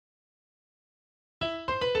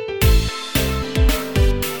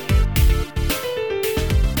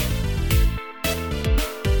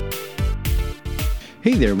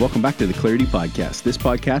Hey there, welcome back to the Clarity Podcast. This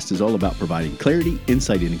podcast is all about providing clarity,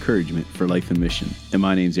 insight, and encouragement for life and mission. And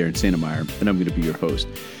my name's Aaron Santemeyer, and I'm going to be your host.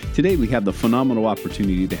 Today, we have the phenomenal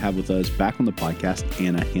opportunity to have with us back on the podcast,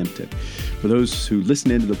 Anna Hampton. For those who listen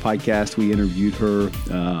into the podcast, we interviewed her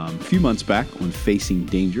a few months back on Facing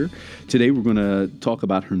Danger. Today, we're going to talk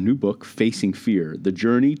about her new book, Facing Fear, The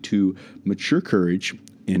Journey to Mature Courage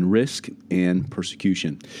in Risk and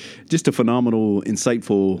Persecution. Just a phenomenal,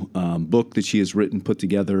 insightful book that she has written, put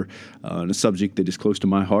together on a subject that is close to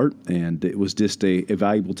my heart. And it was just a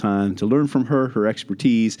valuable time to learn from her, her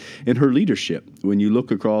expertise, and her leadership. When you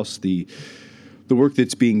look across the work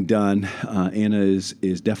that's being done, Anna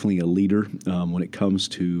is definitely a leader when it comes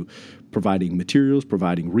to providing materials,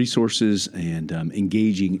 providing resources, and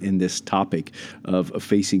engaging in this topic of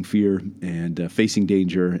facing fear and facing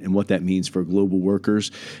danger and what that means for global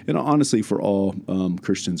workers and honestly for all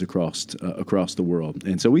Christians across the world.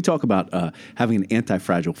 And so we talk about having an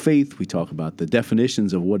anti-fragile faith. We talk about the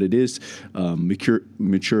definitions of what it is,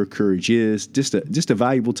 mature courage is. Just a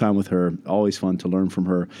valuable time with her. Always fun to learn from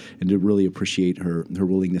her and to really appreciate her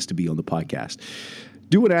willingness to be on the podcast.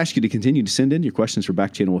 Do want to ask you to continue to send in your questions for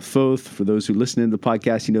Back Channel with Foth. For those who listen to the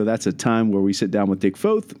podcast, you know that's a time where we sit down with Dick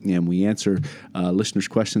Foth and we answer listeners'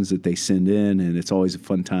 questions that they send in, and it's always a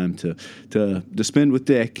fun time to spend with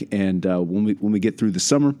Dick. And when we get through the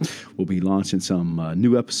summer, we'll be launching some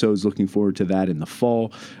new episodes. Looking forward to that in the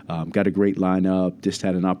fall. Got a great lineup. Just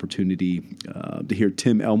had an opportunity to hear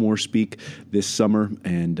Tim Elmore speak this summer,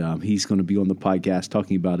 and he's going to be on the podcast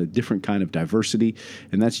talking about a different kind of diversity,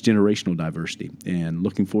 and that's generational diversity. And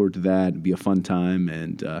looking forward to that. It'll be a fun time.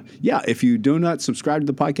 And if you do not subscribe to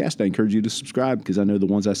the podcast, I encourage you to subscribe because I know the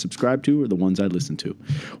ones I subscribe to are the ones I listen to.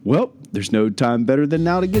 Well, there's no time better than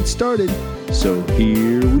now to get started. So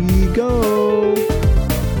here we go.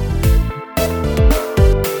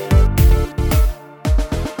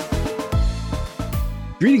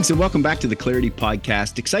 Greetings and welcome back to the Clarity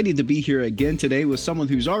Podcast. Excited to be here again today with someone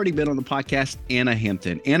who's already been on the podcast, Anna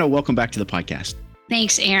Hampton. Anna, welcome back to the podcast.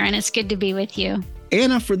 Thanks, Aaron. It's good to be with you.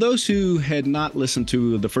 Anna, for those who had not listened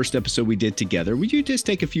to the first episode we did together, would you just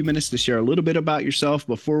take a few minutes to share a little bit about yourself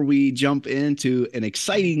before we jump into an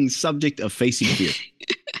exciting subject of facing fear?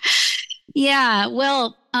 Yeah,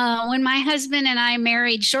 well, when my husband and I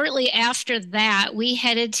married, shortly after that, we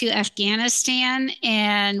headed to Afghanistan,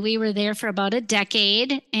 and we were there for about a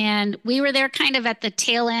decade. And we were there kind of at the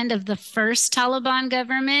tail end of the first Taliban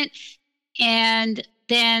government. And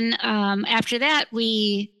then after that,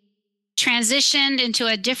 we transitioned into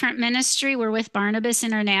a different ministry. We're with Barnabas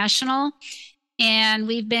International, and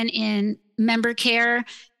we've been in member care,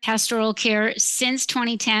 pastoral care since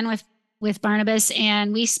 2010 with Barnabas.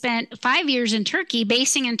 And we spent 5 years in Turkey,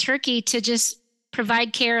 basing in Turkey to just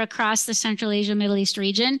provide care across the Central Asia, Middle East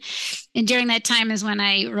region. And during that time is when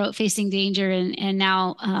I wrote Facing Danger, and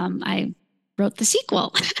now I wrote the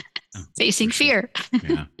sequel, Facing Fear.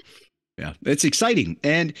 Yeah, it's exciting.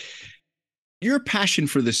 And your passion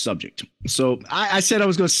for this subject. So I said I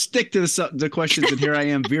was going to stick to the questions, and here I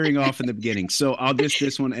am veering off in the beginning. So I'll miss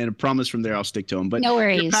this one, and I promise from there I'll stick to them. But no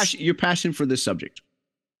worries. Your passion for this subject.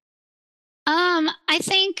 I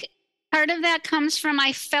think part of that comes from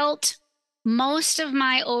I felt most of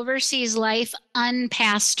my overseas life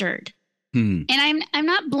unpastored. And I'm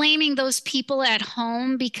not blaming those people at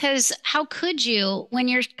home, because how could you when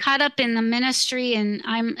you're caught up in the ministry? And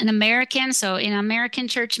I'm an American, so in American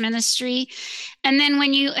church ministry. And then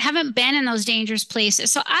when you haven't been in those dangerous places.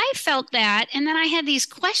 So I felt that. And then I had these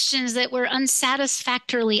questions that were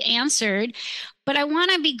unsatisfactorily answered. But I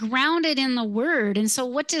want to be grounded in the word. And so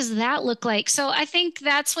what does that look like? So I think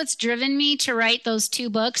that's what's driven me to write those two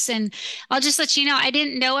books. And I'll just let you know, I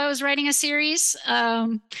didn't know I was writing a series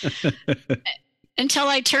until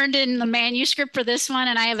I turned in the manuscript for this one.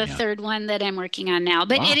 And I have a third one that I'm working on now.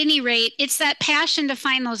 But at any rate, it's that passion to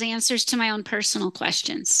find those answers to my own personal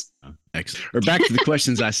questions. Excellent. Or back to the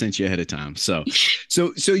questions I sent you ahead of time. So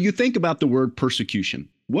you think about the word persecution.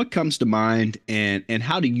 What comes to mind, and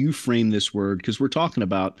how do you frame this word? Because we're talking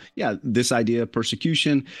about, this idea of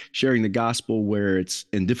persecution, sharing the gospel where it's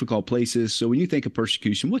in difficult places. So when you think of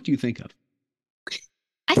persecution, what do you think of?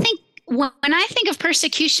 I think when I think of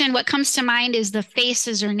persecution, what comes to mind is the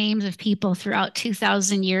faces or names of people throughout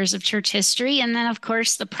 2,000 years of church history. And then, of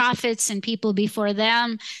course, the prophets and people before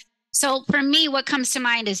them. So for me, what comes to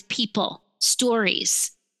mind is people,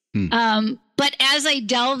 stories. But as I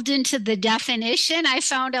delved into the definition, I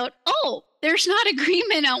found out, there's not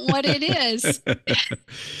agreement on what it is.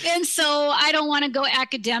 And so I don't want to go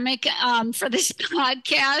academic for this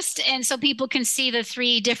podcast. And so people can see the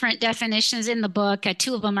 3 different definitions in the book.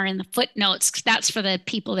 2 of them are in the footnotes. That's for the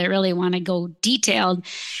people that really want to go detailed.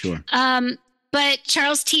 Sure. But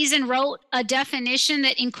Charles Thiessen wrote a definition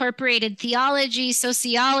that incorporated theology,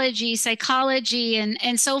 sociology, psychology,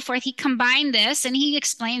 and so forth. He combined this, and he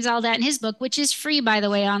explains all that in his book, which is free, by the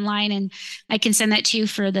way, online, and I can send that to you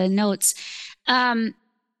for the notes. And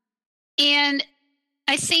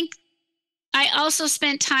I think I also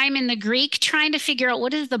spent time in the Greek trying to figure out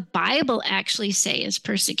what does the Bible actually say is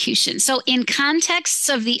persecution. So in contexts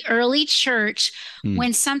of the early church,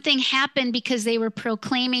 when something happened because they were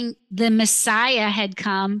proclaiming the Messiah had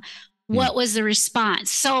come, what was the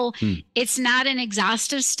response? So it's not an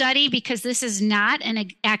exhaustive study because this is not an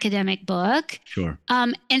academic book. Sure.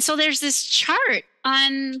 And so there's this chart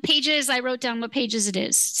on pages, I wrote down what pages it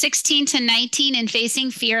is, 16 to 19 in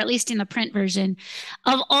Facing Fear, at least in the print version,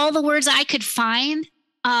 of all the words I could find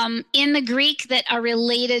in the Greek that are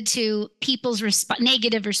related to people's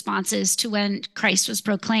negative responses to when Christ was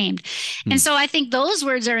proclaimed. And so I think those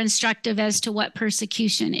words are instructive as to what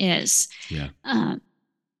persecution is. Yeah.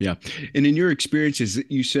 Yeah. And in your experiences,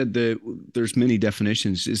 you said that there's many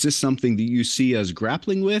definitions. Is this something that you see as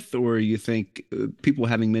grappling with, or you think people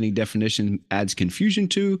having many definitions adds confusion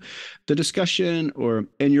to the discussion, or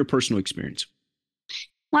in your personal experience?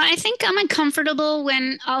 Well, I think I'm uncomfortable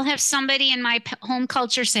when I'll have somebody in my home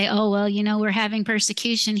culture say, oh, well, we're having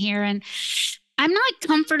persecution here. And I'm not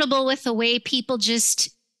comfortable with the way people just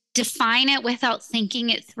define it without thinking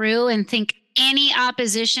it through and think any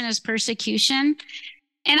opposition is persecution.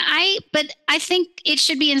 But I think it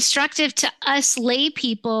should be instructive to us lay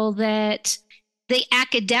people that the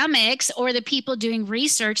academics or the people doing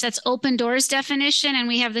research, that's Open Doors definition. And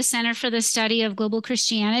we have the Center for the Study of Global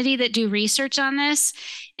Christianity that do research on this.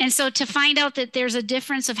 And so to find out that there's a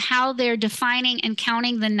difference of how they're defining and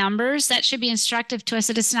counting the numbers, that should be instructive to us,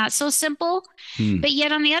 that it's not so simple. But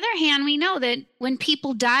yet on the other hand, we know that when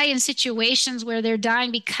people die in situations where they're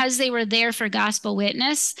dying because they were there for gospel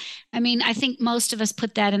witness, I think most of us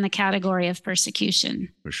put that in the category of persecution.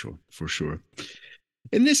 For sure. For sure.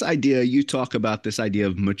 In this idea, you talk about this idea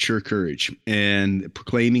of mature courage and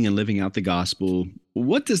proclaiming and living out the gospel.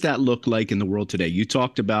 What does that look like in the world today? You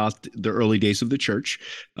talked about the early days of the church.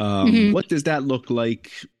 What does that look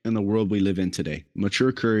like in the world we live in today?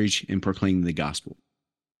 Mature courage in proclaiming the gospel.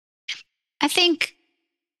 I think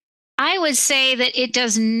I would say that it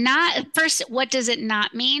does not. First, what does it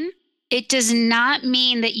not mean? It does not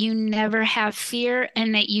mean that you never have fear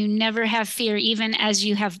and that you never have fear, even as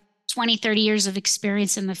you have 20, 30 years of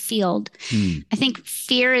experience in the field. I think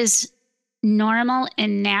fear is normal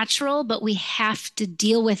and natural, but we have to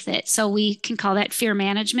deal with it. So we can call that fear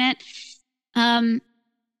management.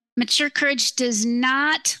 Mature courage does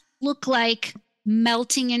not look like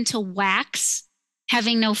melting into wax,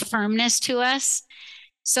 having no firmness to us.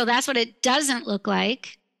 So that's what it doesn't look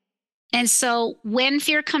like. And so when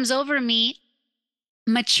fear comes over me,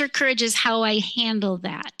 mature courage is how I handle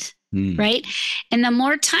that. Right. And the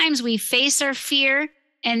more times we face our fear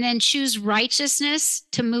and then choose righteousness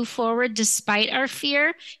to move forward despite our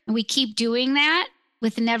fear, and we keep doing that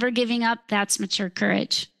with never giving up, that's mature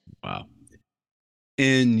courage. Wow.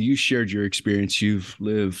 And you shared your experience. You've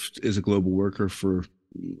lived as a global worker for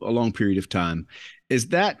a long period of time. Is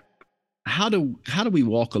that how do we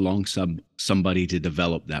walk along somebody to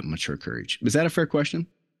develop that mature courage? Is that a fair question?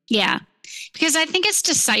 Yeah, because I think it's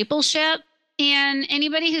discipleship. And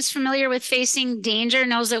anybody who's familiar with facing danger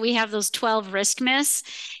knows that we have those 12 risk myths.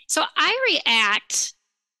 So I react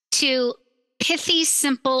to pithy,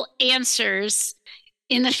 simple answers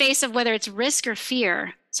in the face of whether it's risk or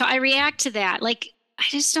fear. So I react to that.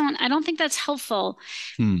 I don't think that's helpful.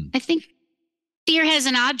 I think fear has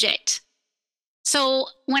an object. So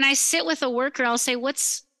when I sit with a worker, I'll say, what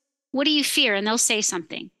do you fear? And they'll say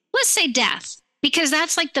something. Let's say death, because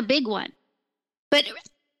that's like the big one. But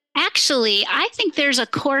actually, I think there's a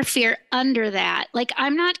core fear under that.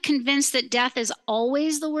 I'm not convinced that death is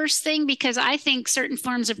always the worst thing, because I think certain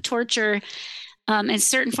forms of torture and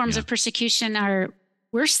certain forms of persecution are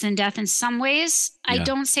worse than death in some ways. I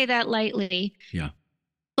don't say that lightly. Yeah.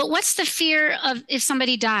 But what's the fear of if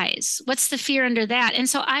somebody dies? What's the fear under that? And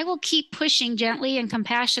so I will keep pushing gently and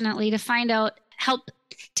compassionately to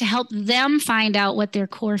help them find out what their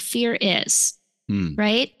core fear is.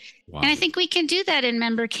 Right. Wow. And I think we can do that in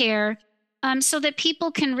member care so that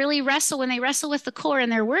people can really wrestle. When they wrestle with the core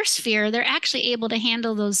and their worst fear, they're actually able to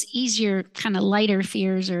handle those easier, kind of lighter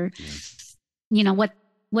fears, or,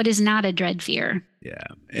 what is not a dread fear. Yeah.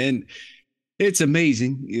 And It's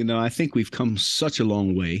amazing. I think we've come such a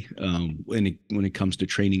long way when it comes to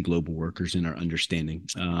training global workers in our understanding.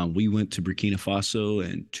 We went to Burkina Faso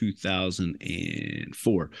in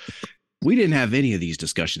 2004. We didn't have any of these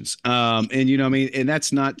discussions. And I mean, and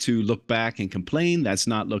that's not to look back and complain. That's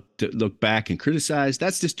not look back and criticize.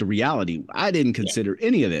 That's just the reality. I didn't Yeah. consider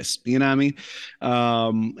any of this. You know what I mean?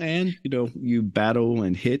 And you battle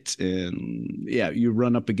and hit, and yeah, you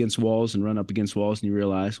run up against walls and run up against walls, and you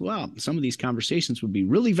realize, wow, some of these conversations would be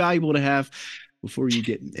really valuable to have before you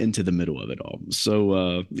get into the middle of it all.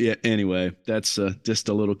 So yeah. Anyway, that's just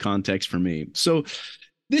a little context for me. So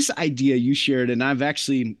this idea you shared, and I've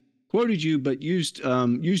actually quoted you, but used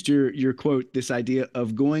your quote, this idea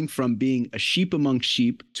of going from being a sheep among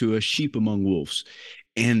sheep to a sheep among wolves.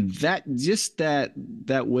 And that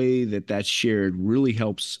way that's shared really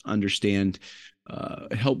helps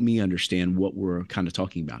help me understand what we're kind of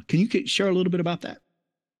talking about. Can you share a little bit about that?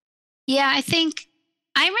 Yeah,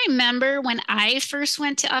 I remember when I first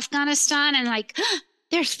went to Afghanistan and like,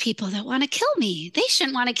 there's people that want to kill me. They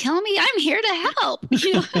shouldn't want to kill me. I'm here to help.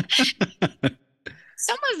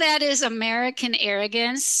 Some of that is American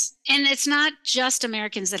arrogance. And it's not just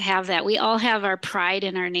Americans that have that. We all have our pride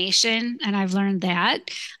in our nation. And I've learned that.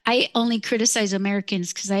 I only criticize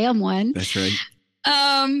Americans because I am one. That's right.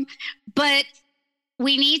 But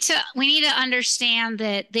we need to understand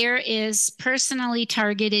that there is personally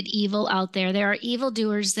targeted evil out there. There are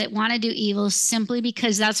evildoers that want to do evil simply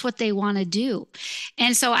because that's what they want to do.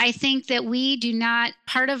 And so I think that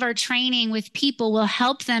part of our training with people will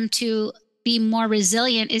help them to be more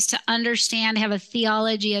resilient is to understand, have a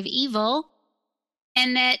theology of evil,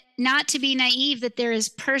 and that not to be naive that there is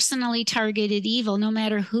personally targeted evil, no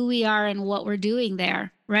matter who we are and what we're doing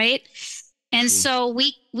there, right? And so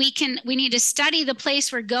we need to study the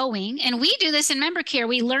place we're going. And we do this in member care.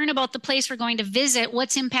 We learn about the place we're going to visit,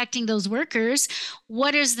 what's impacting those workers,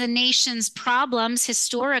 what is the nation's problems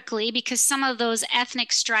historically, because some of those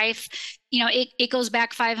ethnic strife, it goes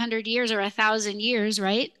back 500 years or 1,000 years,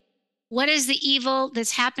 right? What is the evil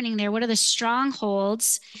that's happening there? What are the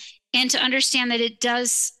strongholds? And to understand that it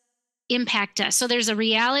does impact us. So there's a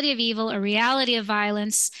reality of evil, a reality of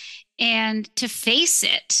violence, and to face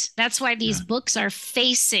it. That's why these books are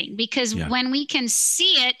facing, because when we can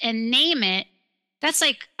see it and name it, that's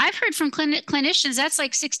like, I've heard from clinicians, that's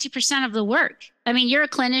like 60% of the work. I mean, you're a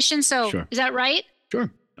clinician, so sure. Is that right?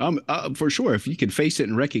 Sure. For sure. If you can face it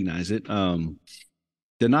and recognize it,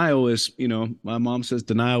 denial is, my mom says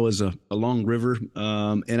denial is a long river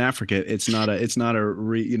in Africa. It's not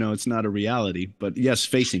a reality, but yes,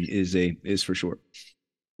 facing is for sure.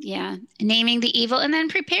 Yeah. Naming the evil and then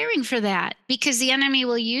preparing for that, because the enemy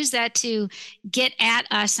will use that to get at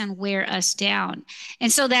us and wear us down.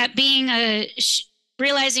 And so that being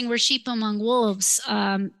realizing we're sheep among wolves,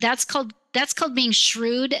 that's called being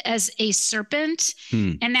shrewd as a serpent.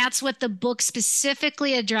 And that's what the book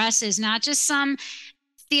specifically addresses, not just some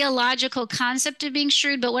theological concept of being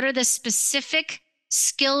shrewd, but what are the specific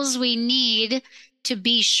skills we need to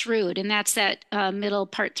be shrewd? And that's that middle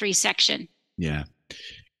part 3 section. Yeah.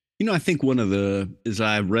 I think as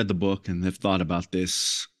I read the book and have thought about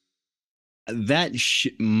this, that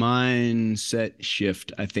mindset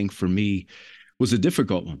shift, I think for me was a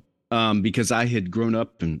difficult one. Because I had grown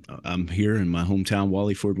up, and I'm here in my hometown,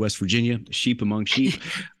 Wally Ford, West Virginia, sheep among sheep.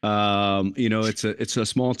 It's a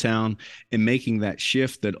small town, and making that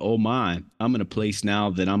shift that, oh my, I'm in a place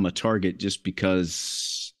now that I'm a target just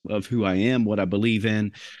because of who I am, what I believe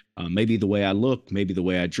in, maybe the way I look, maybe the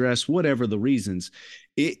way I dress, whatever the reasons.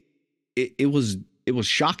 It was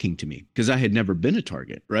shocking to me because I had never been a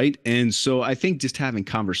target, right? And so I think just having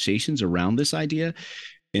conversations around this idea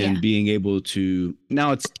and being able to,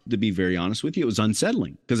 now it's, to be very honest with you, it was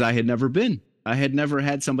unsettling because I had never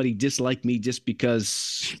had somebody dislike me just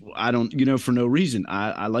because I don't, for no reason.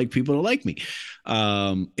 I like people to like me.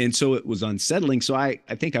 And so it was unsettling. So I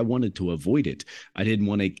think I wanted to avoid it. I didn't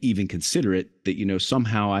want to even consider it that,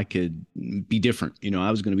 somehow I could be different.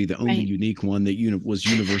 I was going to be the only unique one that was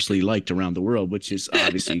universally liked around the world, which is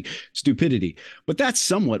obviously stupidity. But that's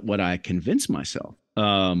somewhat what I convinced myself.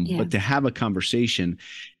 But to have a conversation,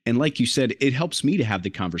 and like you said, it helps me to have the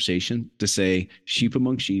conversation to say sheep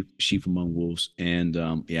among sheep, sheep among wolves. And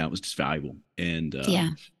it was just valuable. And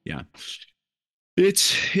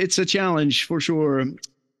it's a challenge for sure.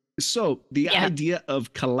 So the idea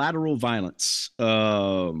of collateral violence,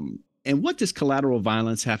 and what does collateral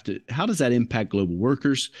violence how does that impact global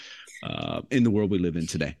workers in the world we live in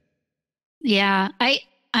today? Yeah, I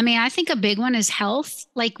think a big one is health.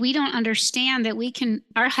 Like, we don't understand that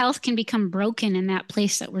our health can become broken in that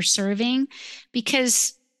place that we're serving,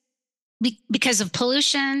 because because of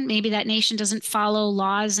pollution. Maybe that nation doesn't follow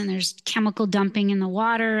laws and there's chemical dumping in the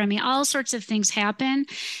water. I mean, all sorts of things happen.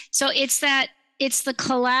 So it's the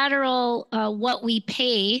collateral, what we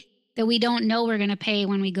pay that we don't know we're going to pay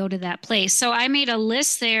when we go to that place. So I made a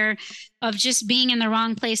list there of just being in the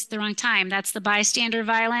wrong place at the wrong time. That's the bystander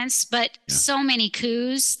violence, but so many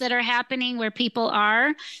coups that are happening where people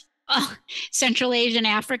are. Oh, Central Asia and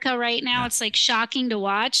Africa right now, it's like shocking to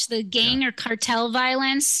watch the gang or cartel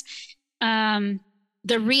violence, the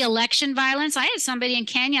re-election violence. I had somebody in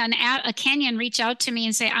Kenya, a Kenyan, reach out to me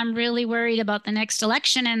and say, I'm really worried about the next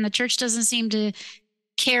election, and the church doesn't seem to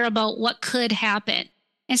care about what could happen.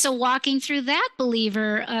 And so walking through that,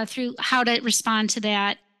 believer, through how to respond to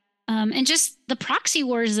that, and just the proxy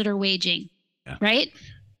wars that are waging, right?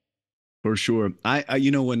 For sure. I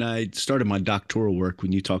when I started my doctoral work,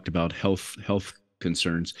 when you talked about health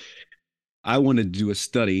concerns, I wanted to do a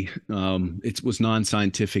study. It was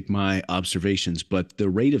non-scientific, my observations, but the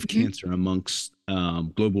rate of cancer amongst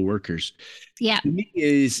global workers, to me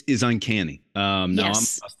is uncanny. Now I'm a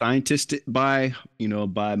scientist by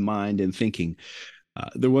mind and thinking.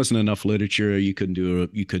 There wasn't enough literature. You couldn't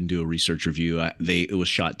do a research review. It was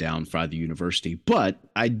shot down by the university. But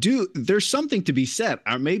there's something to be said.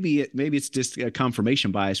 Or maybe it's just a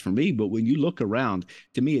confirmation bias for me. But when you look around,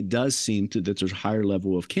 to me, it does seem that there's a higher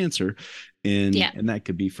level of cancer, and that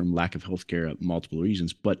could be from lack of healthcare, multiple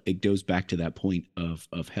reasons. But it goes back to that point of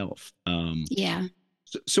health.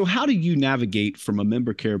 So how do you navigate from a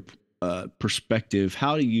member care perspective?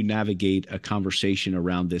 How do you navigate a conversation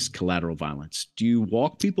around this collateral violence? Do you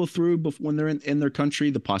walk people through when they're in their country,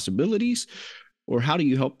 the possibilities, or how do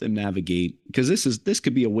you help them navigate? Because this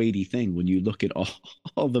could be a weighty thing when you look at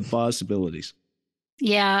all the possibilities.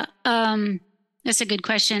 Yeah. That's a good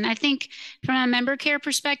question. I think from a member care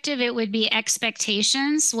perspective, it would be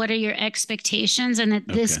expectations. What are your expectations? And that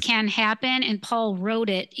this can happen. And Paul wrote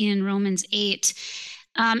it in Romans 8.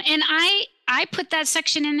 And I put that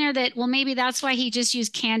section in there that, well, maybe that's why he just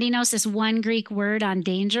used kandinos, this one Greek word on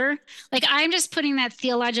danger. Like, I'm just putting that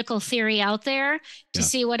theological theory out there to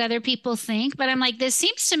see what other people think. But I'm like, this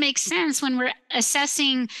seems to make sense when we're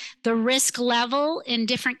assessing the risk level in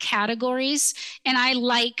different categories. And I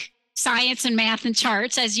like science and math and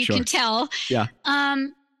charts, as you can tell. Yeah.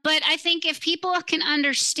 But I think if people can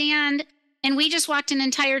understand, and we just walked an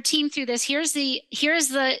entire team through this. Here's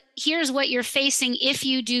what you're facing if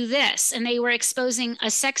you do this. And they were exposing a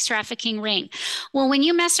sex trafficking ring. Well, when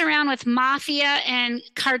you mess around with mafia and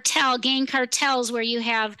gang cartels, where you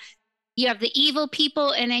have the evil people,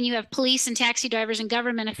 and then you have police and taxi drivers and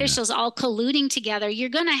government officials all colluding together, you're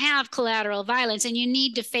going to have collateral violence, and you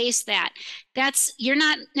need to face that. You're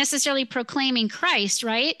not necessarily proclaiming Christ,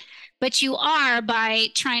 right? But you are by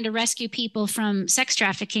trying to rescue people from sex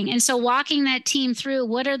trafficking. And so walking that team through,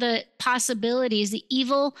 what are the possibilities, the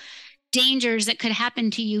evil dangers that could happen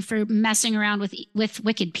to you for messing around with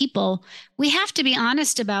wicked people? We have to be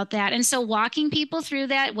honest about that. And so walking people through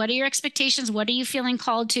that, what are your expectations? What are you feeling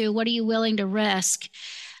called to? What are you willing to risk?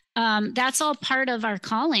 That's all part of our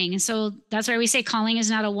calling. And so that's why we say calling is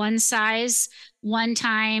not a one size, one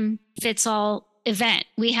time fits all event.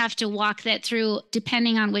 We have to walk that through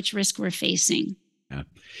depending on which risk we're facing. Yeah.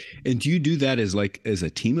 And do you do that as a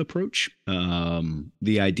team approach?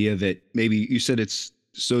 The idea that maybe you said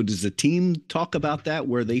so does the team talk about that,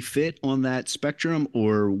 where they fit on that spectrum,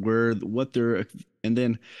 or and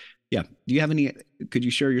then, do you have could you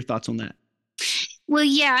share your thoughts on that? Well,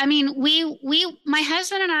 yeah, I mean, my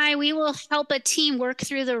husband and I, we will help a team work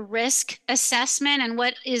through the risk assessment and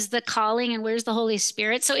what is the calling and where's the Holy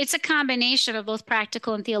Spirit. So it's a combination of both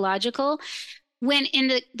practical and theological. When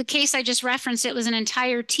in the case I just referenced, it was an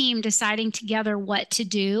entire team deciding together what to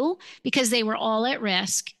do because they were all at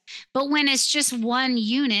risk. But when it's just one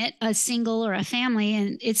unit, a single or a family,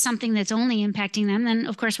 and it's something that's only impacting them, then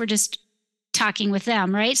of course we're just talking with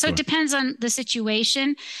them, right? So It depends on the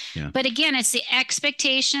situation. Yeah. But again, it's the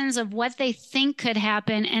expectations of what they think could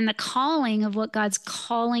happen and the calling of what God's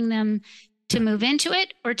calling them to move into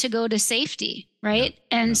it or to go to safety, right?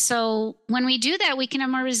 And so when we do that, we can have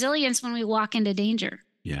more resilience when we walk into danger.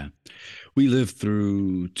 Yeah. We lived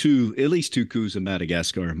through at least two coups in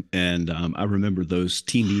Madagascar. And I remember those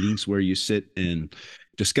team meetings where you sit and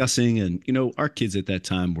discussing, and, our kids at that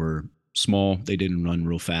time were small. They didn't run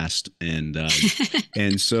real fast. And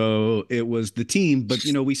so it was the team, but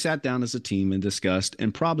we sat down as a team and discussed,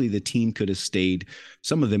 and probably the team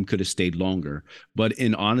some of them could have stayed longer. But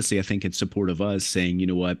honestly, I think in support of us saying, you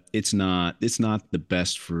know what, it's not the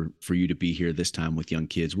best for you to be here this time with young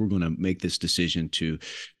kids. We're going to make this decision to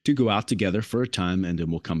to go out together for a time, and then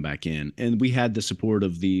we'll come back in. And we had the support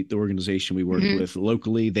of the organization we worked with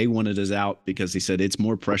locally. They wanted us out because they said it's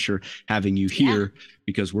more pressure having you here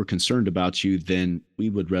because we're concerned about you, then we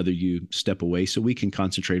would rather you step away so we can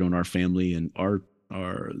concentrate on our family and our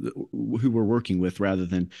who we're working with, rather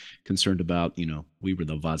than concerned about, we were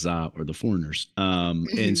the Vaza or the foreigners.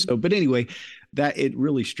 And so, but anyway, that it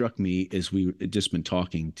really struck me as we had just been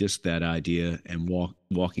talking, just that idea and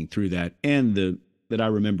walking through that, and that I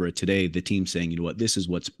remember it today, the team saying, this is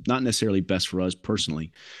what's not necessarily best for us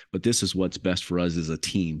personally, but this is what's best for us as a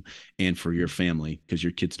team and for your family, because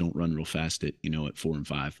your kids don't run real fast at 4 and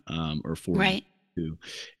 5 or 4. Right.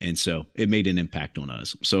 And so it made an impact on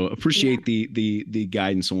us. So appreciate the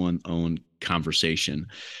guidance on conversation.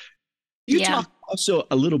 You talk also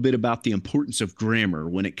a little bit about the importance of grammar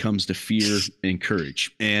when it comes to fear and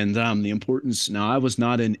courage, and the importance. Now, I was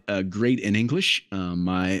not great in English.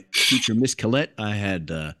 My teacher, Miss Collette, I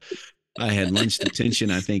had lunch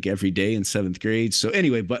detention, I think, every day in 7th grade. So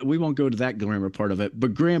anyway, but we won't go to that grammar part of it.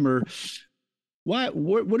 But grammar, what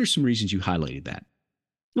are some reasons you highlighted that?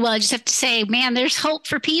 Well, I just have to say, man, there's hope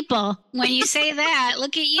for people when you say that.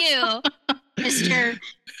 Look at you, Mr.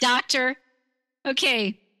 Doctor.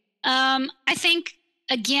 Okay. I think,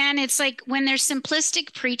 again, it's like when there's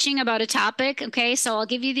simplistic preaching about a topic. Okay. So I'll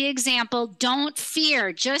give you the example. Don't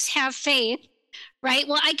fear, just have faith. Right.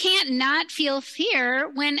 Well, I can't not feel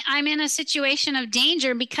fear when I'm in a situation of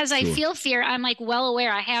danger. Because I feel fear, I'm like well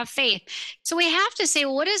aware I have faith. So we have to say,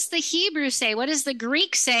 well, what does the Hebrew say? What does the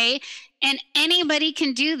Greek say? And anybody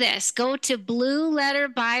can do this. Go to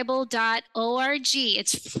blueletterbible.org.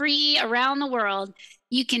 It's free around the world.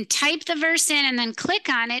 You can type the verse in and then click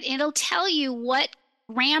on it. It'll tell you what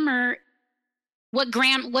grammar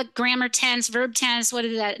tense, verb tense, what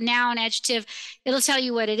is that, noun, adjective. It'll tell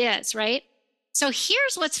you what it is, right? So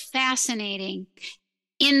here's what's fascinating.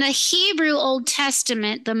 In the Hebrew Old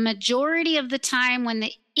Testament, the majority of the time when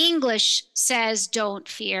the English says don't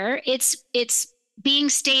fear, it's being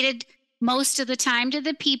stated most of the time to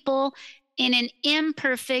the people in an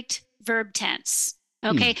imperfect verb tense,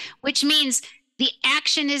 okay? Which means the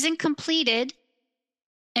action isn't completed,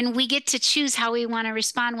 and we get to choose how we want to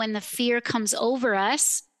respond when the fear comes over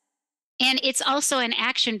us. And it's also an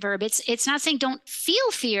action verb. It's not saying don't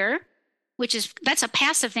feel fear, that's a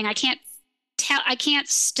passive thing. I can't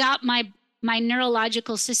stop my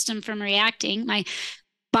neurological system from reacting, my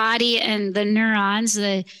body and the neurons.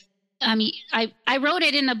 I wrote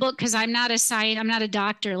it in the book because I'm not a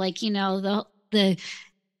doctor, like, the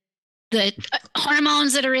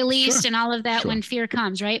hormones that are released and all of that when fear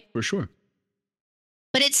comes, right? For sure.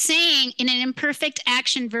 But it's saying in an imperfect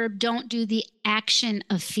action verb, don't do the action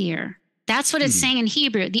of fear. That's what it's saying in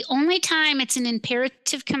Hebrew. The only time it's an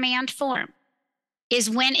imperative command form is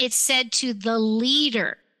when it's said to the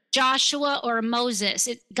leader, Joshua or Moses.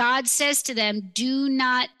 God says to them, do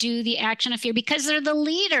not do the action of fear, because they're the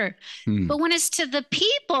leader. But when it's to the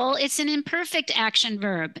people, it's an imperfect action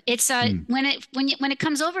verb. It's when it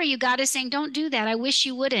comes over you, God is saying, don't do that. I wish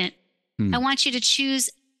you wouldn't. I want you to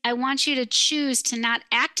choose to not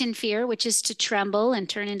act in fear, which is to tremble and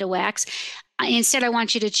turn into wax. Instead, I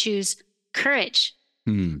want you to choose courage.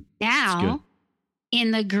 Now,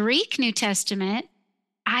 in the Greek New Testament,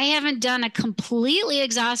 I haven't done a completely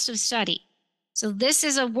exhaustive study. So this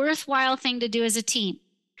is a worthwhile thing to do as a team.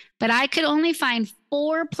 But I could only find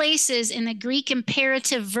 4 places in the Greek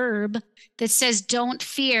imperative verb that says don't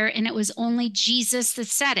fear, and it was only Jesus that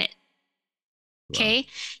said it. Wow. Okay?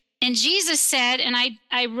 And Jesus said, and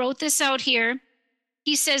I wrote this out here,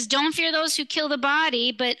 he says, don't fear those who kill the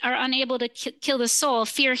body but are unable to kill the soul.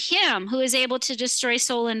 Fear him who is able to destroy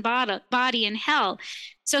soul and body in hell.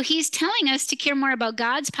 So he's telling us to care more about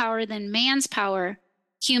God's power than man's power,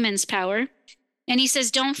 human's power. And he says,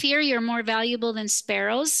 don't fear, you're more valuable than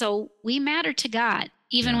sparrows. So we matter to God,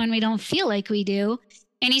 even when we don't feel like we do.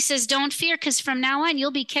 And he says, don't fear, because from now on,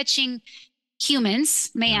 you'll be catching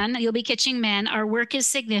humans, you'll be catching men. Our work is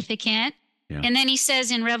significant. Yeah. And then he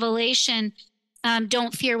says in Revelation,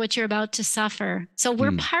 don't fear what you're about to suffer. So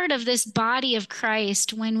we're part of this body of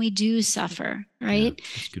Christ when we do suffer, right? Yeah,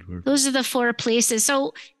 that's good word. Those are the 4 places.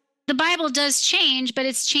 So the Bible does change, but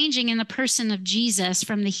it's changing in the person of Jesus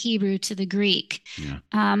from the Hebrew to the Greek. Yeah.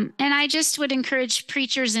 And I just would encourage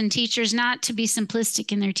preachers and teachers not to be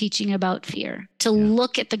simplistic in their teaching about fear, to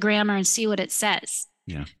look at the grammar and see what it says.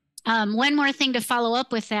 Yeah. One more thing to follow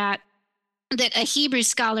up with that a Hebrew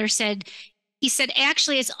scholar said, he said,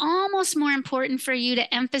 actually, it's almost more important for you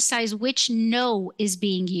to emphasize which no is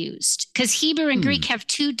being used, because Hebrew and Greek have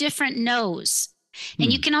 2 different no's.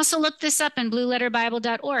 And you can also look this up in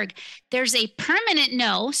blueletterbible.org. There's a permanent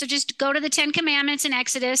no. So just go to the 10 Commandments in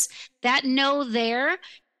Exodus. That no there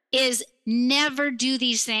is never do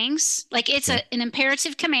these things. Like it's an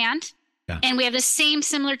imperative command. Yeah. And we have the same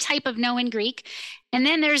similar type of no in Greek. And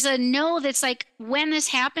then there's a no that's like, when this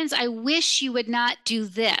happens, I wish you would not do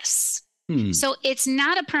this. So it's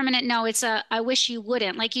not a permanent no. It's a, I wish you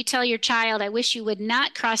wouldn't. Like you tell your child, I wish you would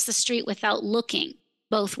not cross the street without looking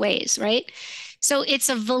both ways, right? So it's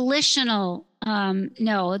a volitional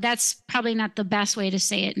no. That's probably not the best way to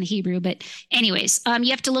say it in Hebrew. But anyways,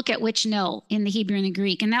 you have to look at which no in the Hebrew and the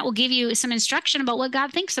Greek. And that will give you some instruction about what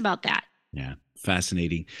God thinks about that. Yeah,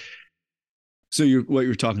 fascinating. So what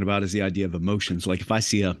you're talking about is the idea of emotions. Like if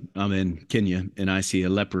I'm in Kenya and I see a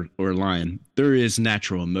leopard or a lion, there is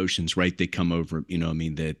natural emotions, right? They come over, and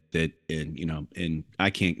I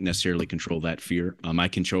can't necessarily control that fear. I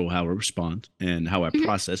control how I respond and how I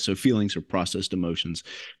process. So feelings are processed emotions.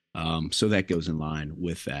 So that goes in line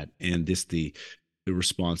with that. And this, the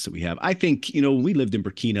response that we have. I think, when we lived in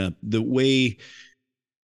Burkina, the way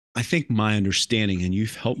I think my understanding, and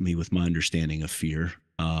you've helped me with my understanding of fear.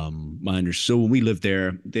 So when we lived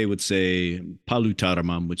there, they would say "palu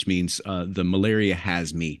taramam," which means the malaria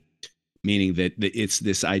has me, meaning that it's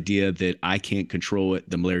this idea that I can't control it.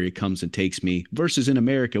 The malaria comes and takes me. Versus in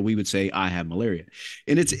America, we would say I have malaria,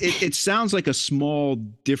 and it sounds like a small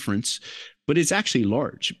difference, but it's actually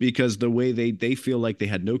large because the way they feel like they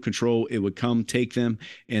had no control, it would come take them,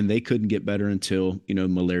 and they couldn't get better until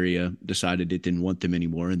malaria decided it didn't want them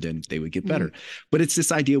anymore, and then they would get better. But it's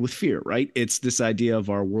this idea with fear, right? It's this idea of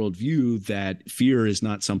our worldview that fear is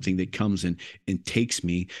not something that comes and takes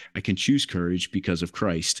me. I can choose courage because of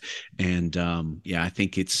Christ, and I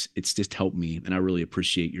think it's just helped me, and I really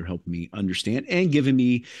appreciate your helping me understand and giving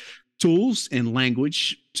me tools and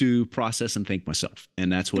language to process and think myself.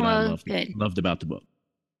 And that's what I loved about the book.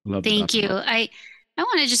 Thank you. I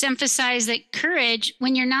want to just emphasize that courage,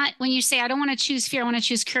 when you say, I don't want to choose fear, I want to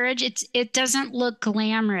choose courage, it doesn't look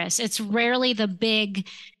glamorous. It's rarely the big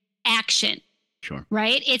action. Sure.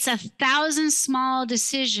 Right? It's 1,000 small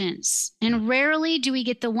decisions. And rarely do we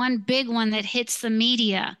get the one big one that hits the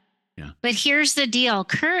media. Yeah. But here's the deal.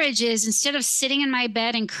 Courage is, instead of sitting in my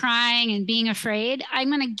bed and crying and being afraid, I'm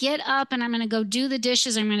going to get up and I'm going to go do the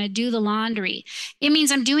dishes. I'm going to do the laundry. It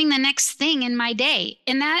means I'm doing the next thing in my day.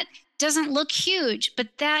 And that doesn't look huge, but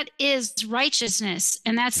that is righteousness.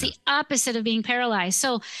 And that's the opposite of being paralyzed.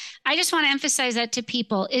 So I just want to emphasize that to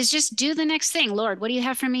people, is just do the next thing. Lord, what do you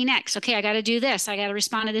have for me next? Okay, I got to do this. I got to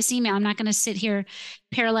respond to this email. I'm not going to sit here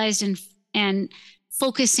paralyzed and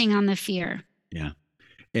focusing on the fear. Yeah.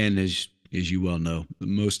 And as you well know,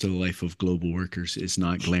 most of the life of global workers is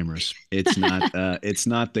not glamorous. It's not it's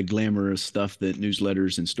not the glamorous stuff that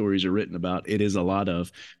newsletters and stories are written about. It is a lot of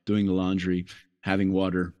doing the laundry, having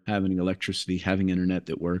water, having electricity, having internet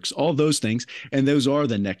that works, all those things. And those are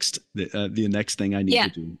the next thing I need to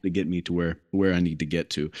do to get me to where I need to get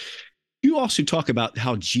to. You also talk about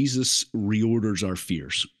how Jesus reorders our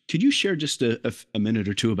fears. Could you share just a minute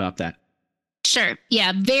or two about that? Sure.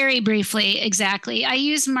 Yeah, very briefly. Exactly. I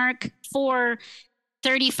use Mark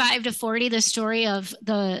 4:35-40, the story of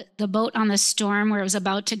the boat on the storm where it was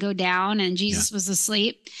about to go down and Jesus was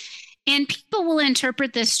asleep. And people will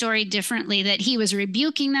interpret this story differently, that he was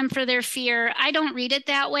rebuking them for their fear. I don't read it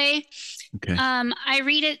that way. Okay. I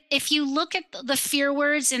read it, if you look at the fear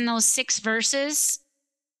words in those 6 verses,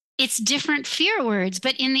 it's different fear words,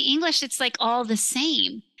 but in the English, it's like all the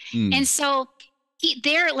same. And so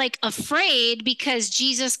they're like afraid because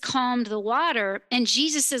Jesus calmed the water, and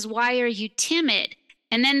Jesus says, why are you timid?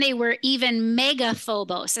 And then they were even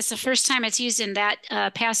megaphobos. That's the first time it's used in that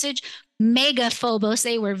passage. Megaphobos.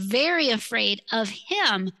 They were very afraid of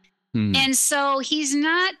him. And so he's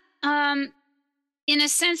not, in a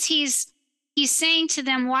sense, he's saying to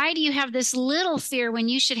them, why do you have this little fear when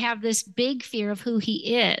you should have this big fear of who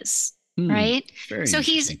he is? Right? So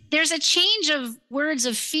there's a change of words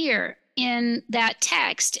of fear in that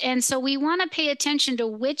text. And so we want to pay attention to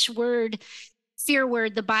which fear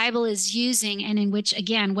word the Bible is using, and in which,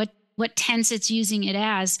 again, what tense it's using it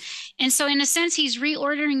as. And so in a sense, he's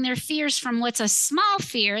reordering their fears from what's a small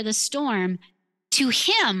fear, the storm, to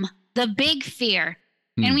him, the big fear.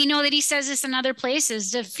 And we know that he says this in other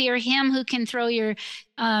places, to fear him who can throw your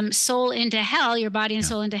soul into hell, your body and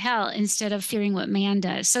soul into hell, instead of fearing what man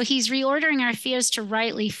does. So he's reordering our fears to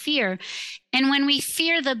rightly fear. And when we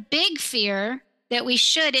fear the big fear that we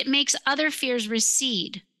should, it makes other fears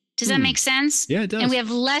recede Does that make sense? Yeah, it does. And we have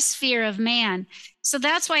less fear of man. So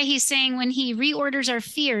that's why he's saying when he reorders our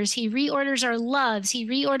fears, he reorders our loves, he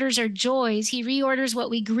reorders our joys, he reorders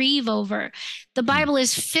what we grieve over. The Bible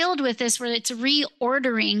is filled with this where it's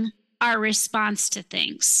reordering our response to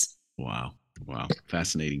things. Wow.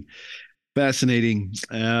 Fascinating.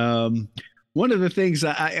 One of the things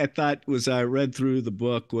I thought was I read through the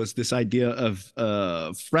book was this idea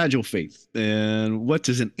of fragile faith. And what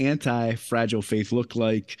does an anti-fragile faith look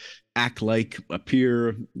like, act like,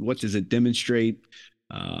 appear? What does it demonstrate?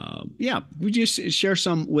 Would you share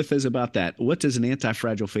some with us about that? What does an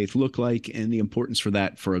anti-fragile faith look like and the importance for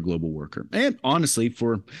that for a global worker? And honestly,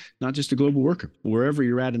 for not just a global worker, wherever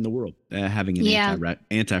you're at in the world, having an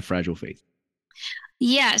anti-fragile faith.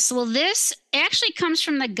 Yes. Well, this actually comes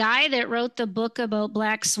from the guy that wrote the book about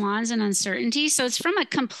black swans and uncertainty. So it's from a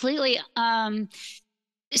completely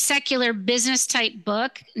secular business type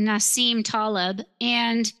book, Nassim Taleb.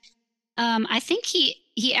 And I think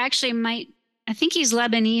he actually I think he's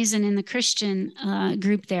Lebanese and in the Christian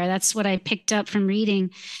group there. That's what I picked up from reading.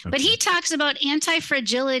 Okay. But he talks about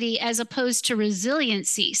anti-fragility as opposed to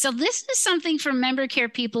resiliency. So this is something for member care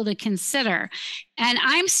people to consider. And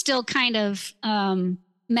I'm still kind of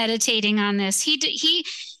meditating on this.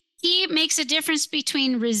 He makes a difference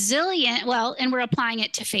between resilient, and we're applying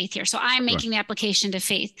it to faith here. So I'm making the application to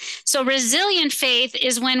faith. So resilient faith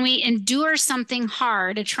is when we endure something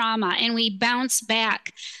hard, a trauma, and we bounce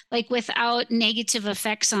back like without negative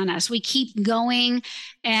effects on us. We keep going.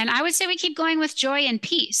 And I would say we keep going with joy and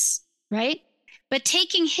peace, right? But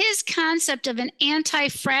taking his concept of an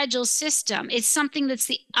anti-fragile system, it's something that's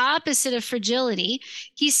the opposite of fragility.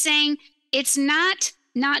 He's saying it's not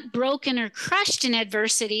broken or crushed in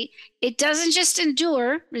adversity. It doesn't just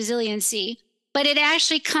endure resiliency, but it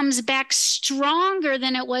actually comes back stronger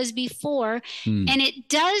than it was before. And it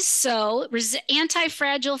does so,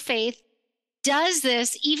 anti-fragile faith does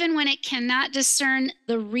this even when it cannot discern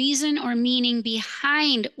the reason or meaning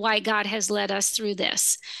behind why God has led us through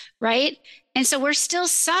this, right? And so we're still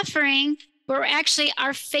suffering, but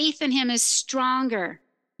our faith in him is stronger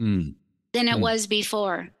than it was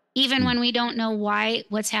before. Even when we don't know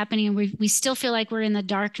what's happening, we still feel like we're in the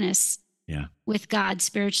darkness with God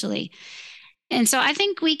spiritually. And so I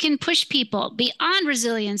think we can push people beyond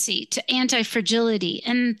resiliency to anti-fragility.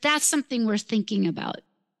 And that's something we're thinking about.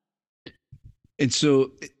 And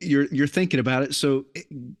so you're thinking about it. So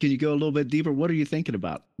can you go a little bit deeper? What are you thinking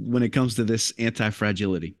about when it comes to this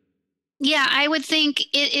anti-fragility? Yeah, I would think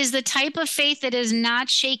it is the type of faith that is not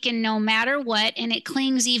shaken no matter what, and it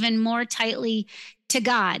clings even more tightly to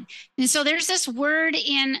God. And so there's this word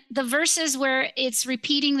in the verses where it's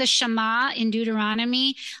repeating the Shema in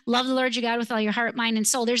Deuteronomy, love the Lord your God with all your heart, mind, and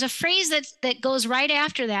soul. There's a phrase that goes right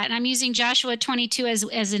after that. And I'm using Joshua 22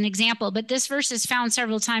 as an example, but this verse is found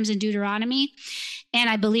several times in Deuteronomy, and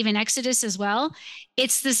I believe in Exodus as well.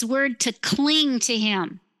 It's this word to cling to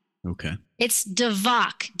him. Okay. It's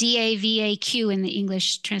davak, D-A-V-A-Q in the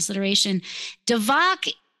English transliteration.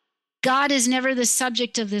 Davak, God is never the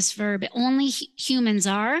subject of this verb. Only humans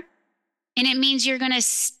are. And it means you're going to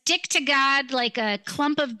stick to God like a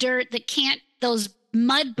clump of dirt that those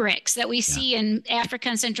mud bricks that we see in Africa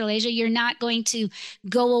and Central Asia. You're not going to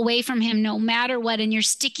go away from him no matter what. And you're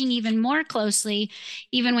sticking even more closely,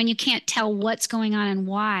 even when you can't tell what's going on and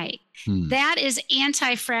why. That is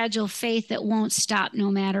anti-fragile faith that won't stop no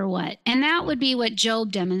matter what. And that would be what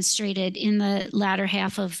Job demonstrated in the latter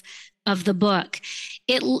half of the book.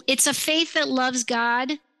 It's a faith that loves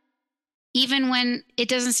God, even when it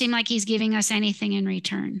doesn't seem like he's giving us anything in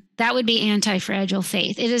return. That would be anti-fragile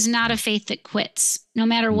faith. It is not a faith that quits, no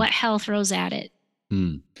matter what hell throws at it.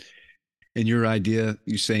 And your idea,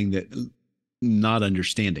 you're saying that not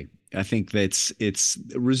understanding. I think it's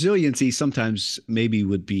resiliency sometimes maybe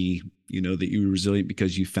would be, that you're resilient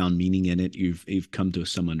because you found meaning in it. You've come to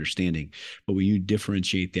some understanding. But when you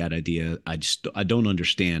differentiate that idea, I don't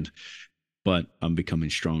understand, but I'm becoming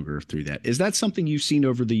stronger through that. Is that something you've seen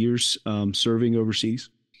over the years serving overseas?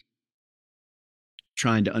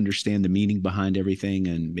 Trying to understand the meaning behind everything,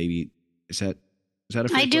 and maybe is that a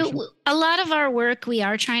fair question? A lot of our work, we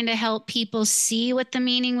are trying to help people see what the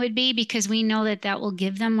meaning would be, because we know that will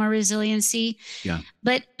give them more resiliency. Yeah.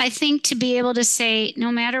 But I think to be able to say, no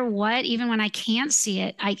matter what, even when I can't see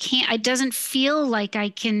it, it doesn't feel like I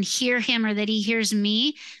can hear him or that he hears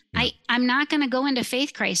me. Yeah. I'm not going to go into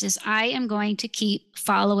faith crisis. I am going to keep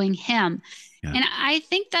following him. Yeah. And I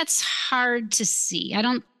think that's hard to see. I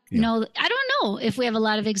don't know if we have a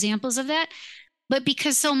lot of examples of that. But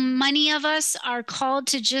because so many of us are called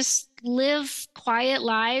to just live quiet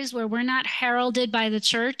lives where we're not heralded by the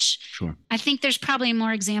church, sure, I think there's probably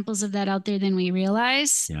more examples of that out there than we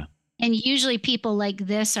realize. Yeah. And usually people like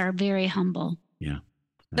this are very humble. Yeah.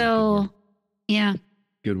 So, yeah.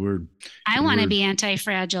 Good word. I want to be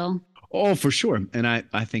anti-fragile. Oh, for sure. And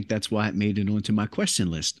I think that's why it made it onto my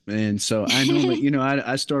question list. And so I normally,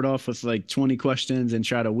 I start off with like 20 questions and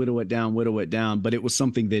try to whittle it down. But it was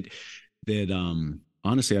something that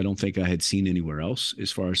honestly, I don't think I had seen anywhere else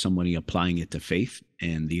as far as somebody applying it to faith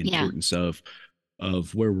and the importance of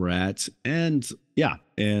where we're at. And the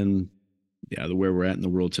where we're at in the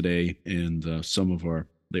world today, and some of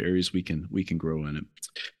the areas we can grow in it.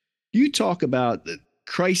 You talk about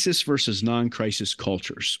crisis versus non-crisis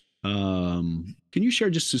cultures. Can you share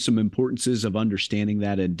just some importances of understanding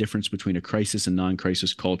that and difference between a crisis and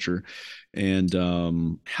non-crisis culture, and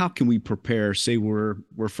how can we prepare? Say we're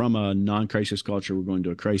from a non-crisis culture, we're going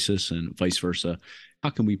to a crisis, and vice versa. How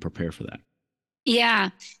can we prepare for that? Yeah.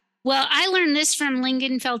 Well, I learned this from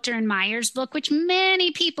Lingenfelter and Meyer's book, which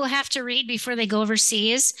many people have to read before they go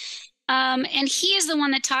overseas. And he is the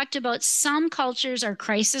one that talked about some cultures are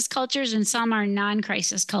crisis cultures and some are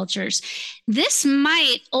non-crisis cultures. This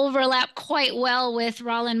might overlap quite well with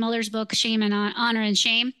Roland Muller's book, Shame and Honor and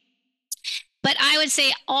Shame. But I would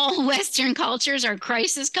say all Western cultures are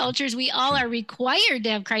crisis cultures. We all are required to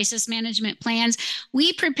have crisis management plans.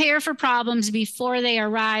 We prepare for problems before they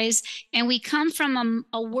arise. And we come from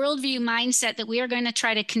a worldview mindset that we are going to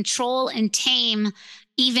try to control and tame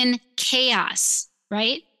even chaos,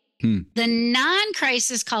 right? The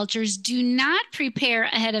non-crisis cultures do not prepare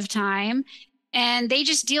ahead of time, and they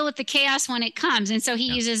just deal with the chaos when it comes. And so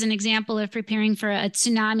he uses an example of preparing for a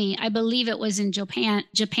tsunami. I believe it was in Japan.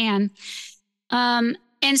 And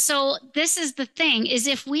so this is the thing, is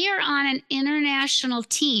if we are on an international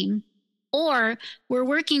team, or we're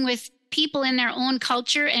working with people in their own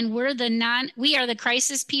culture and we are the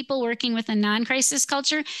crisis people working with a non-crisis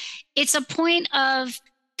culture, it's a point of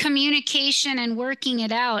communication and working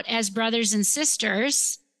it out as brothers and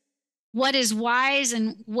sisters, what is wise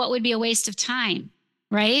and what would be a waste of time,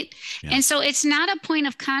 right? Yeah. And so it's not a point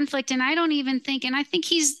of conflict. And I don't even think, and I think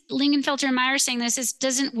Lingenfelter and Meyer saying this,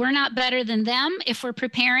 we're not better than them if we're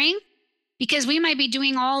preparing, because we might be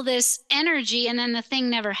doing all this energy and then the thing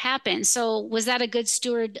never happens. So was that a good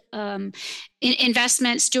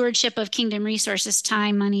investment, stewardship of kingdom resources,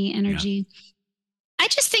 time, money, energy? Yeah. I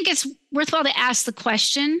just think it's worthwhile to ask the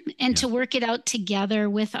question and to work it out together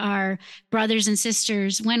with our brothers and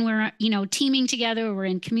sisters when we're, teaming together, we're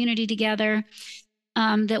in community together,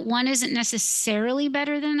 that one isn't necessarily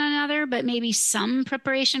better than another, but maybe some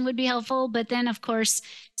preparation would be helpful. But then, of course,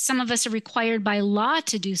 some of us are required by law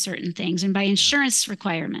to do certain things and by insurance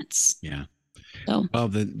requirements. Yeah. So. Well,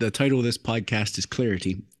 the title of this podcast is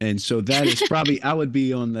Clarity. And so that is probably, I would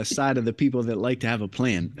be on the side of the people that like to have a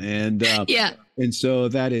plan. And and so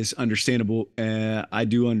that is understandable. I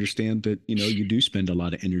do understand that, you do spend a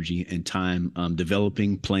lot of energy and time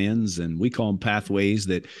developing plans, and we call them pathways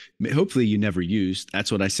that hopefully you never use.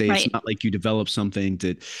 That's what I say. Right. It's not like you develop something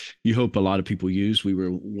that you hope a lot of people use. We were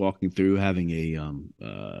walking through having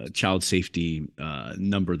a child safety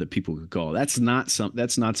number that people could call. That's not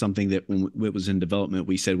something that when it was in development,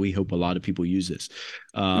 we said, we hope a lot of people use this.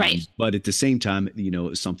 Right. But at the same time,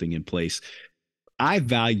 it's something in place. I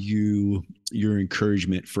value your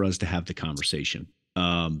encouragement for us to have the conversation,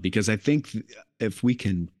 because I think if we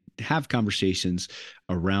can have conversations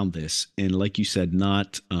around this, and like you said,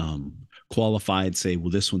 not qualified, say,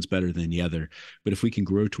 well, this one's better than the other, but if we can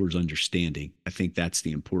grow towards understanding, I think that's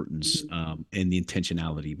the importance and the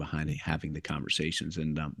intentionality behind it, having the conversations.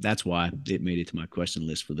 And that's why it made it to my question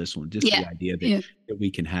list for this one, just the idea that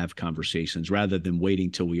we can have conversations rather than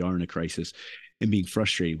waiting till we are in a crisis and being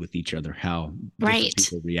frustrated with each other, how different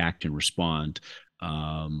people react and respond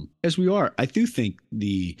as we are. I do think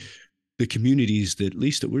the communities that, at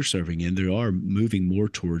least that we're serving in, they are moving more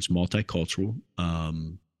towards multicultural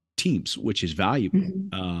teams, which is valuable.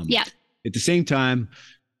 At the same time,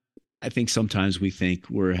 I think sometimes we think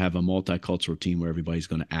we have a multicultural team where everybody's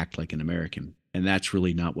going to act like an American. And that's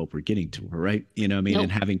really not what we're getting to, right? Nope.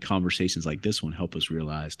 And having conversations like this one help us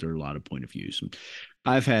realize there are a lot of point of views.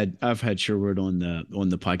 I've had Sherwood on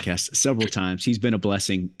the podcast several times. He's been a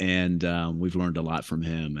blessing, and we've learned a lot from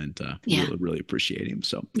him, and really appreciate him.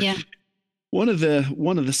 So one of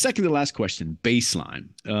the second to last question, baseline.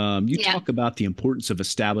 You talk about the importance of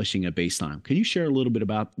establishing a baseline. Can you share a little bit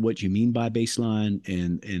about what you mean by baseline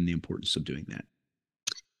and the importance of doing that?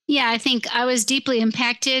 Yeah, I think I was deeply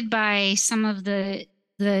impacted by some of the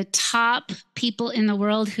top people in the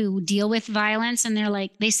world who deal with violence. And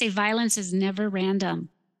they say violence is never random.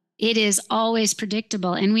 It is always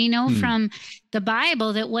predictable. And we know from the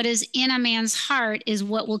Bible that what is in a man's heart is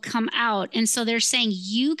what will come out. And so they're saying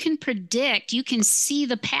you can predict, you can see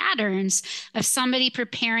the patterns of somebody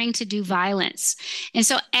preparing to do violence. And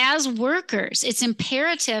so as workers, it's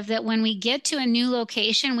imperative that when we get to a new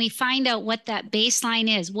location, we find out what that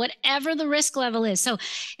baseline is, whatever the risk level is. So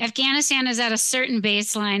Afghanistan is at a certain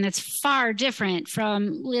baseline that's far different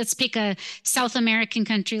from, let's pick a South American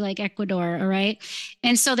country like Ecuador, all right?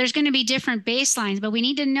 And so there's going to be different baselines, but we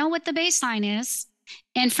need to know what the baseline is.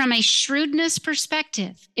 And from a shrewdness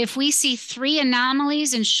perspective, if we see 3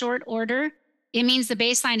 anomalies in short order, it means the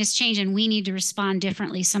baseline has changed and we need to respond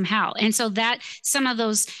differently somehow. And so that some of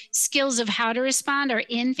those skills of how to respond are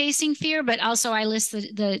in Facing Fear, but also I list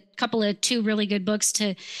the couple of 2 really good books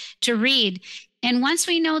to read. And once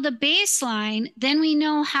we know the baseline, then we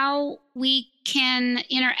know how we can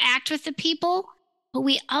interact with the people. But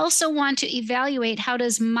we also want to evaluate, how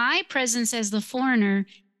does my presence as the foreigner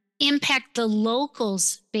impact the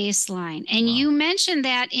locals' baseline? And you mentioned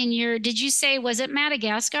that in your, did you say, was it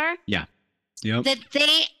Madagascar? Yeah. Yep. That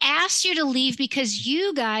they asked you to leave because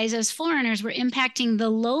you guys as foreigners were impacting the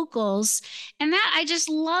locals. And that, I just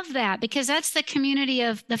love that, because that's the community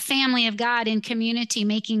of the family of God in community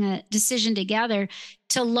making a decision together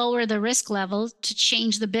to lower the risk level, to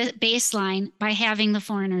change the baseline by having the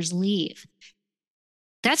foreigners leave.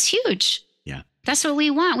 That's huge. Yeah. That's what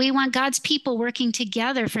we want. We want God's people working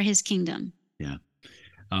together for his kingdom. Yeah.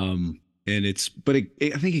 And I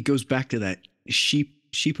think it goes back to that sheep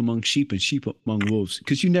among sheep and sheep among wolves,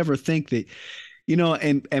 because you never think that,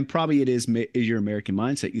 and probably it is your American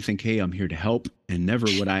mindset. You think, hey, I'm here to help, and never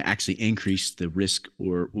would I actually increase the risk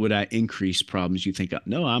or would I increase problems. You think,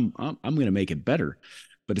 no, I'm going to make it better.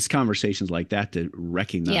 But it's conversations like that to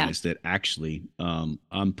recognize that actually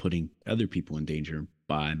I'm putting other people in danger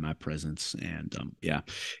by my presence. And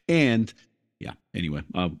anyway,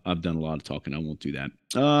 I've done a lot of talking. I won't do that.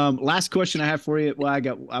 Last question I have for you. Well,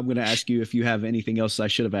 I'm going to ask you if you have anything else I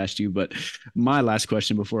should have asked you, but my last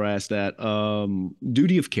question before I ask that,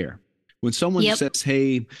 duty of care. When someone says,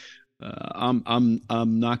 hey, I'm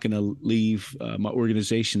not going to leave. My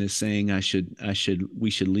organization is saying we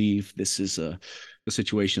should leave. This is a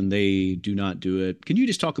situation. They do not do it. Can you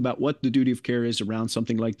just talk about what the duty of care is around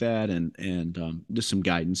something like that, and just some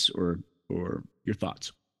guidance or your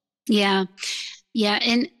thoughts? Yeah.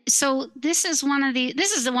 And so this is one of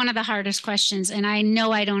the hardest questions. And I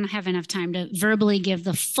know I don't have enough time to verbally give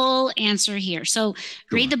the full answer here. So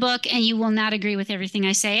read the book and you will not agree with everything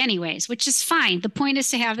I say anyways, which is fine. The point is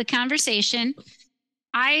to have the conversation.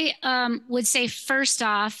 I would say, first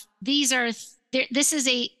off, this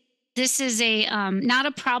is not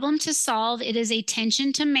a problem to solve. It is a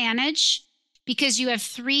tension to manage, because you have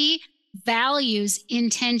 3 values in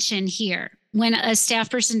tension here when a staff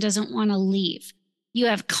person doesn't want to leave. You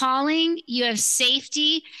have calling, you have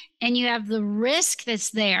safety, and you have the risk that's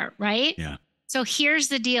there, right? Yeah. So here's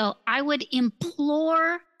the deal. I would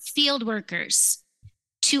implore field workers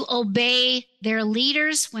to obey their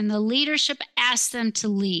leaders when the leadership asks them to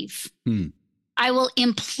leave. I will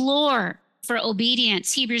implore for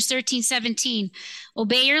obedience. Hebrews 13:17,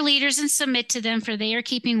 obey your leaders and submit to them, for they are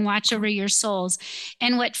keeping watch over your souls.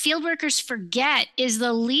 And what field workers forget is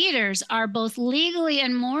the leaders are both legally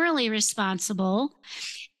and morally responsible,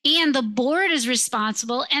 and the board is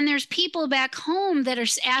responsible, and there's people back home that are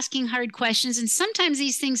asking hard questions, and sometimes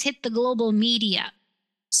these things hit the global media.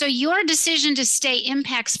 So your decision to stay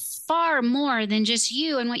impacts far more than just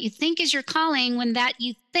you and what you think is your calling, when that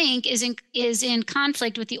you think is in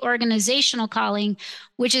conflict with the organizational calling,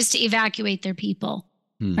 which is to evacuate their people,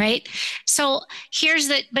 right? So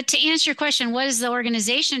but to answer your question, what does the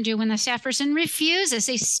organization do when the staff person refuses?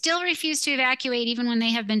 They still refuse to evacuate even when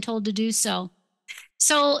they have been told to do so.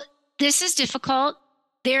 So this is difficult.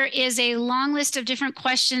 There is a long list of different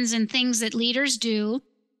questions and things that leaders do,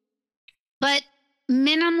 but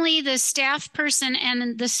minimally, the staff person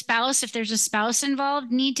and the spouse, if there's a spouse involved,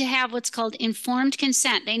 need to have what's called informed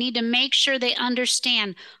consent. They need to make sure they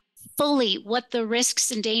understand fully what the risks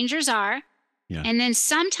and dangers are. Yeah. And then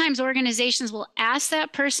sometimes organizations will ask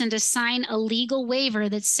that person to sign a legal waiver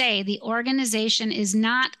that say the organization is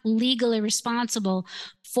not legally responsible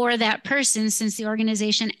for that person since the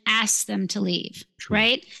organization asked them to leave,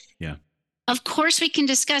 right? Yeah. Of course, we can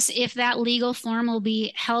discuss if that legal form will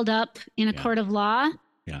be held up in a court of law.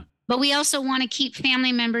 Yeah. But we also want to keep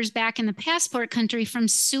family members back in the passport country from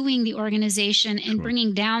suing the organization and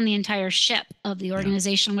bringing down the entire ship of the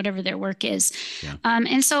organization, whatever their work is. Yeah.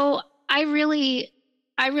 And so I really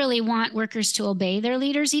want workers to obey their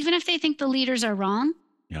leaders, even if they think the leaders are wrong.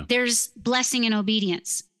 Yeah. There's blessing in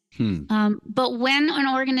obedience. But when an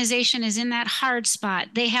organization is in that hard spot,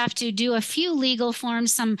 they have to do a few legal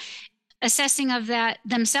forms, some assessing of that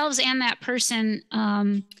themselves and that person,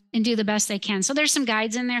 and do the best they can. So there's some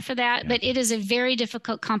guides in there for that, but it is a very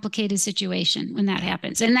difficult, complicated situation when that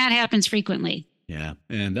happens. And that happens frequently. Yeah.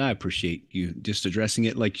 And I appreciate you just addressing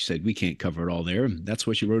it. Like you said, we can't cover it all there. That's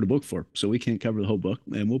what you wrote a book for. So we can't cover the whole book,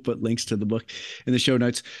 and we'll put links to the book in the show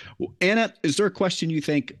notes. Anna, is there a question you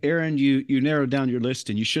think, Aaron, you narrowed down your list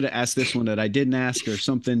and you should have asked this one that I didn't ask, or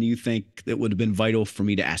something you think that would have been vital for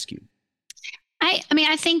me to ask you? I mean,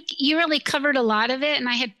 I think you really covered a lot of it, and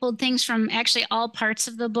I had pulled things from actually all parts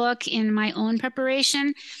of the book in my own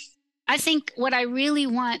preparation. I think what I really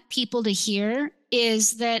want people to hear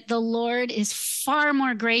is that the Lord is far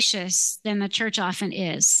more gracious than the church often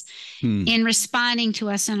is in responding to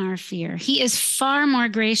us in our fear. He is far more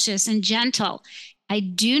gracious and gentle. I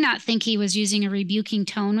do not think he was using a rebuking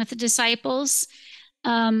tone with the disciples.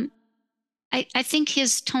 I think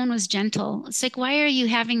his tone was gentle. It's like, why are you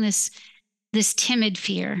having this timid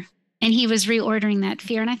fear? And he was reordering that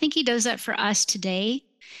fear. And I think he does that for us today,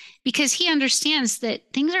 because he understands that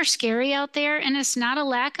things are scary out there, and it's not a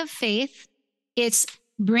lack of faith. It's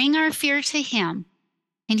bring our fear to him,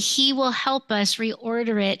 and he will help us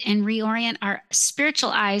reorder it and reorient our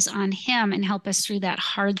spiritual eyes on him and help us through that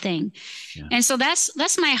hard thing. Yeah. And so that's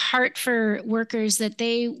my heart for workers, that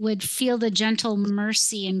they would feel the gentle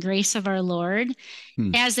mercy and grace of our Lord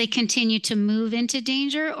as they continue to move into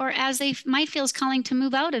danger, or as they might feel is calling to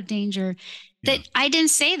move out of danger. That I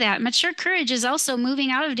didn't say that. Mature courage is also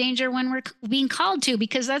moving out of danger when we're being called to,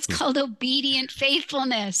 because that's called obedient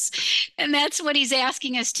faithfulness. And that's what he's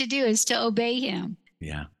asking us to do, is to obey him.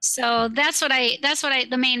 Yeah. So that's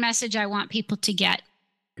the main message I want people to get.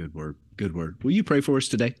 Good word. Good word. Will you pray for us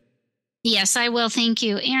today? Yes, I will. Thank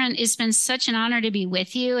you. Aaron, it's been such an honor to be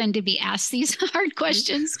with you and to be asked these hard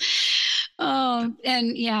questions. Oh,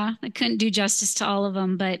 and yeah, I couldn't do justice to all of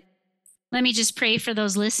them, but let me just pray for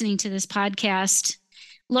those listening to this podcast.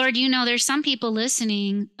 Lord, you know, there's some people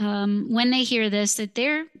listening when they hear this, that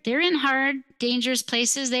they're in hard, dangerous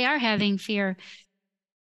places. They are having fear.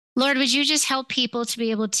 Lord, would you just help people to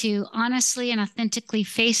be able to honestly and authentically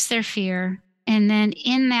face their fear? And then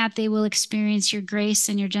in that, they will experience your grace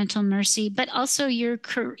and your gentle mercy, but also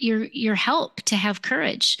your help to have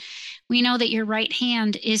courage. We know that your right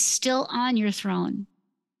hand is still on your throne.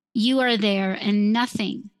 You are there, and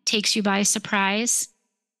nothing takes you by surprise,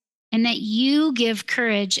 and that you give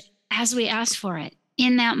courage as we ask for it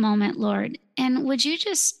in that moment, Lord. And would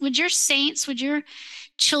your saints, would your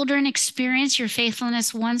children experience your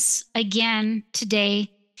faithfulness once again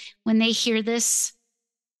today when they hear this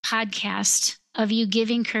podcast of you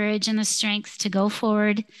giving courage and the strength to go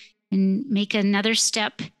forward and make another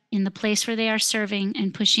step in the place where they are serving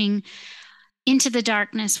and pushing into the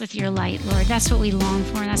darkness with your light, Lord. That's what we long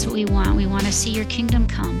for, and that's what we want. We want to see your kingdom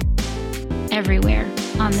come everywhere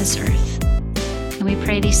on this earth. And we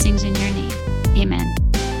pray these things in your name. Amen.